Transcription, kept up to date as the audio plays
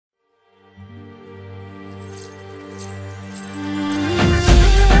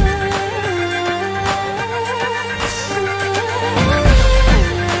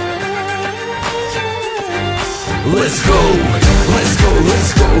Let's go, let's go,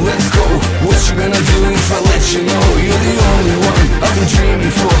 let's go, let's go. What you gonna do if I let you know? You're the only one I've been dreaming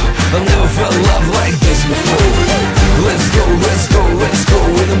for. I've never felt love like this before. Let's go, let's go, let's go.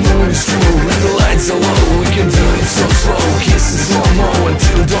 Where the moon is full and the lights are low. We can do it so slow. Kisses slow mo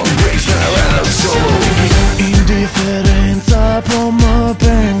until dawn breaks and I run out solo. Indiferența po më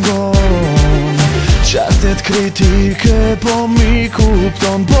pengon, qastet kritike po mi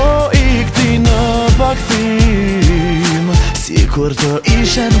kupton. Po i këti në bakthim, si kur të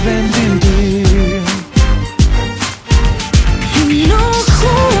ishe në vendin tim. Nuk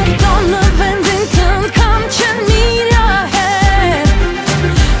kupton në vendin tënd kam qenë mira her.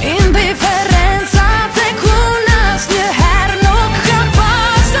 Indiferenca tek unë asnjëherë nuk ka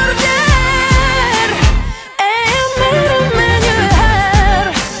pasur vler. E merrem me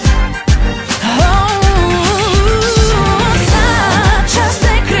njëherë. Sa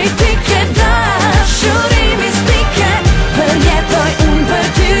qaste kritike, dashuri mistike, përjetoj unë për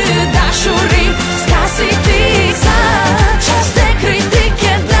ty dashuri s'ka si ti. Sa qaste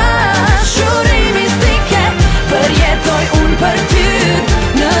kritike, dashuri mistike, përjetoj unë për ty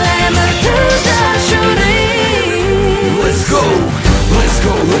në emër të dashuri. Let's go, let's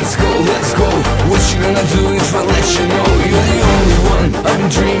go, let's go, let's go. What you gonna do if I let you know? You're the only one I've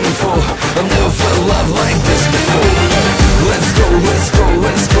been dreaming for. I've never felt love like this before. Let's go, let's go,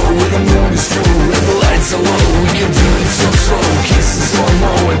 let's go. Where the moon is full and the lights are low. We can do it so slow. Kisses slow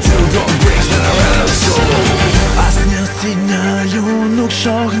mo until dawn breaks then I run out solo. Asnjë sinjal unë nuk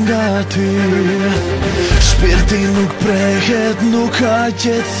shoh nga ty, shpirti nuk prehet, nuk ka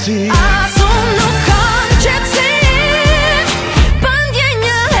qetësi.